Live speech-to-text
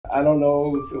I don't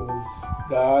know if it was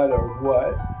God or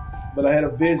what, but I had a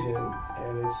vision,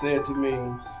 and it said to me,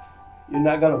 you're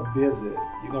not going to visit,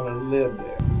 you're going to live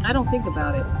there. I don't think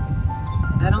about it.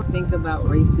 I don't think about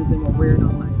racism or wear it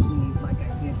on my sleeve like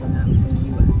I did when I was in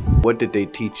the U.S. What did they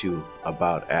teach you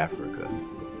about Africa?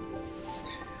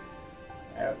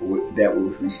 That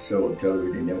was we saw on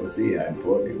television, they never see how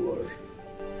important it was.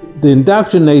 The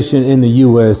indoctrination in the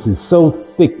U.S. is so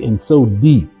thick and so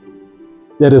deep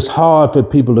that it's hard for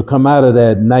people to come out of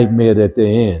that nightmare that they're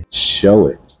in. Show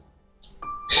it.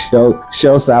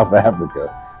 Show South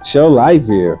Africa. Show life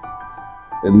here.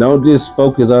 And don't just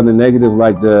focus on the negative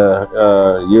like the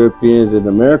Europeans in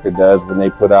America does when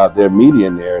they put out their media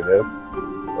narrative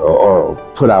or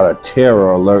put out a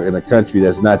terror alert in a country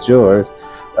that's not yours.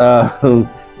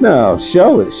 No,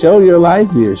 show it. Show your life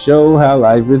here. Show how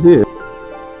life is here.